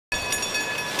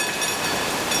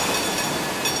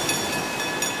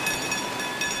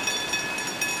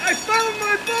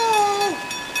Careful!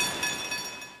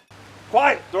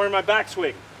 Quiet during my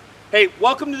backswing. Hey,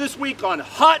 welcome to this week on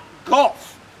Hot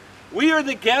Golf. We are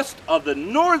the guest of the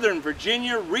Northern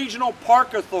Virginia Regional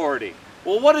Park Authority.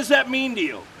 Well, what does that mean to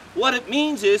you? What it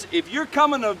means is if you're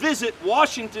coming to visit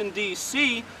Washington,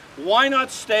 D.C., why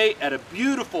not stay at a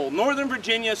beautiful Northern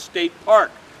Virginia State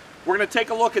Park? We're going to take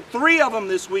a look at 3 of them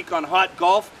this week on Hot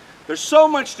Golf. There's so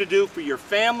much to do for your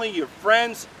family, your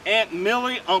friends, Aunt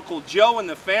Millie, Uncle Joe, and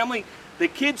the family. The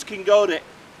kids can go to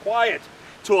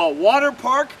a water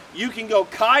park. You can go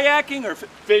kayaking or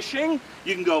fishing.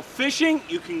 You can go fishing.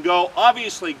 You can go,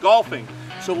 obviously, golfing.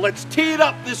 So let's tee it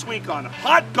up this week on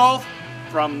Hot Golf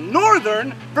from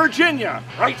Northern Virginia.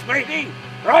 Right, matey?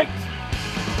 Right.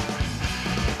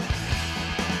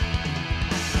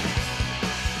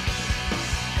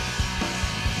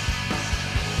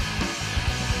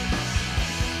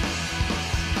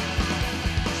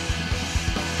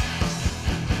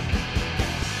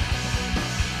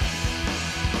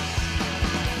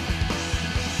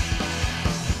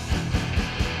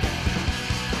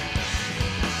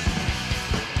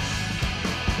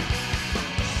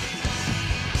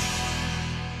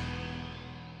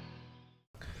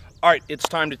 All right, it's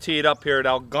time to tee it up here at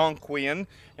Algonquian,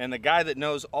 and the guy that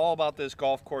knows all about this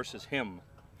golf course is him.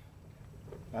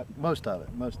 Most of it.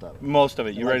 Most of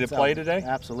it. You ready to play today?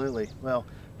 Absolutely. Well,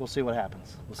 we'll see what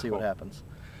happens. What happens.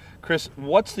 Chris,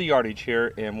 what's the yardage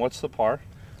here, and what's the par?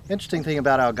 Interesting thing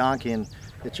about Algonquian,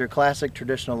 it's your classic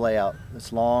traditional layout.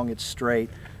 It's long, it's straight,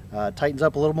 tightens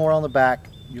up a little more on the back.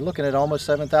 You're looking at almost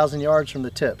 7,000 yards from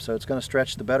the tip, so it's going to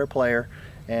stretch the better player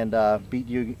and beat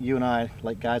you and I,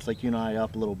 like guys like you and I,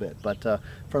 up a little bit. But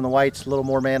from the whites, a little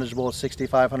more manageable at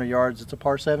 6,500 yards. It's a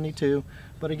par 72,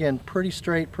 but again, pretty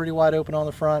straight, pretty wide open on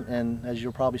the front, and as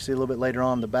you'll probably see a little bit later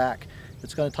on the back,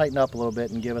 it's going to tighten up a little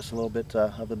bit and give us a little bit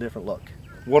of a different look.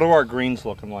 What are our greens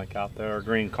looking like out there, our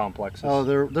green complexes? Oh,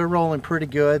 they're rolling pretty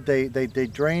good. They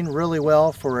drain really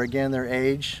well for, again, their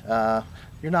age.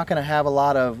 You're not going to have a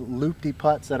lot of loopty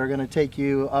putts that are going to take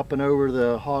you up and over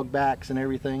the hogbacks and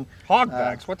everything.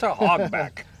 Hogbacks? What's a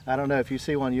hogback? I don't know. If you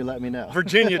see one, you let me know.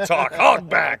 Virginia talk,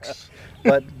 hogbacks.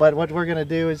 But what we're going to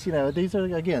do is, you know, these are,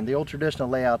 again, the old traditional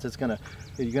layouts. You're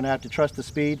going to have to trust the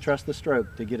speed, trust the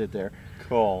stroke to get it there.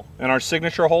 Cool. And our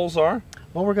signature holes are?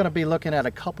 Well, we're going to be looking at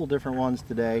a couple different ones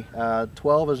today.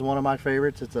 12 is one of my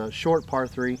favorites. It's a short par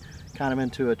 3, kind of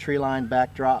into a tree-lined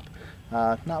backdrop.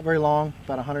 Not very long,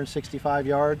 about 165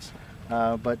 yards,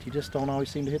 but you just don't always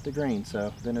seem to hit the green,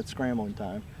 so then it's scrambling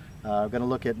time. We're going to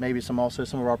look at maybe some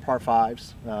of our par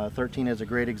 5s. 13 is a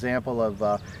great example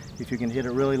of if you can hit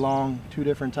it really long 2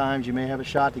 different times, you may have a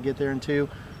shot to get there in 2.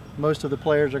 Most of the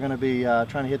players are going to be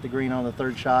trying to hit the green on the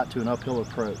 3rd shot to an uphill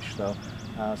approach. So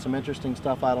some interesting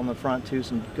stuff out on the front too,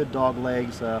 some good dog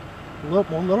legs, a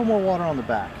little more water on the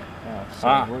back.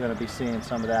 We're going to be seeing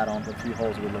some of that on the few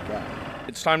holes we look at.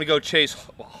 It's time to go chase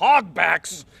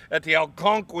hogbacks at the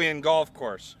Algonquian golf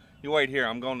course. You wait here,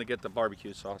 I'm going to get the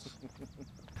barbecue sauce.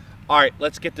 All right,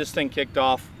 let's get this thing kicked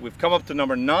off. We've come up to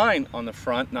number 9 on the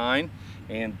front, 9.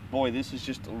 And boy, this is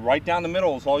just right down the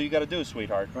middle is all you got to do,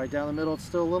 sweetheart. Right down the middle, it's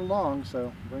still a little long,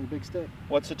 so bring a big stick.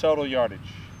 What's the total yardage?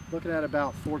 Looking at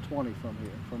about 420 from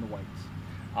here, from the whites.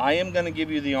 I am going to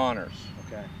give you the honors.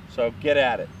 Okay. So get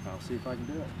at it. I'll see if I can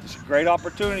do it. It's a great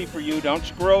opportunity for you. Don't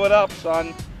screw it up,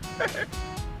 son.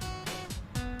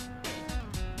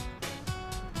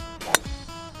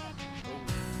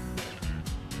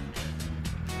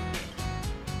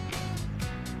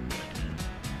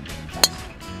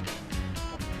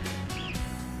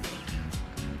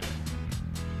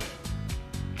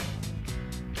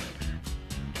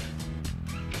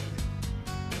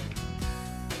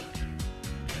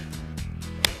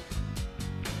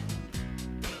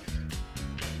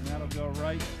 Go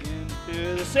right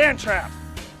into the sand trap.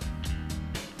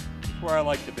 That's where I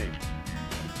like to be.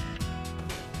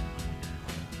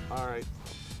 All right,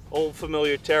 old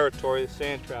familiar territory, the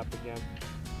sand trap again.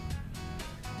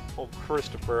 Old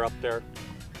Christopher up there.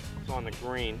 It's on the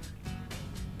green.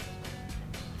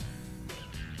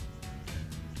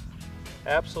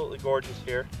 Absolutely gorgeous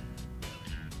here.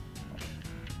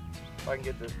 If I can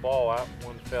get this ball out in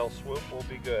one fell swoop, we'll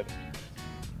be good.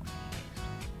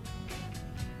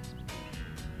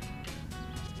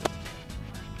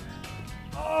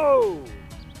 Oh!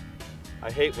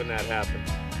 I hate when that happens.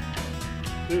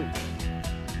 Ooh.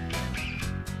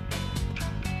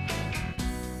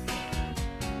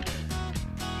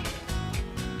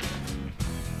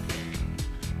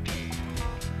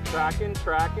 Tracking,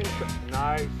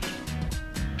 nice.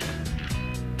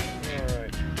 All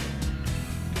right.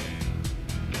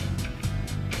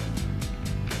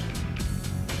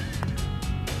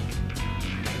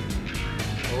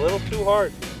 little too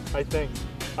hard, I think.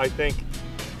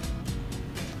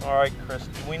 All right, Chris,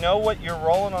 do we know what you're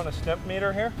rolling on a stimp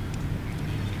meter here?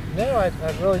 No, I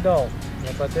really don't.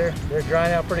 But they're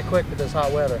drying out pretty quick with this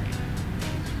hot weather.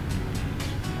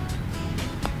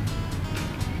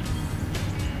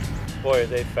 Boy, are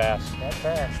they fast. Not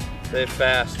fast. They're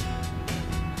fast.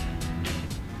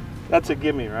 That's a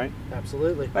gimme, right?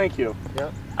 Absolutely. Thank you.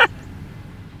 Yep.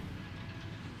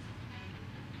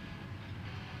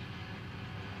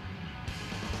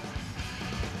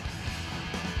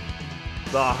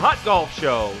 The Hot Golf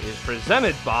Show is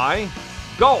presented by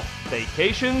Golf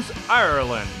Vacations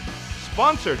Ireland,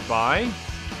 sponsored by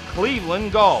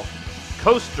Cleveland Golf,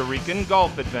 Costa Rican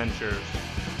Golf Adventures,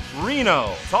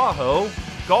 Reno, Tahoe,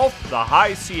 Golf the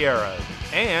High Sierras,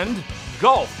 and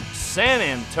Golf San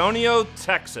Antonio,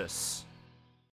 Texas.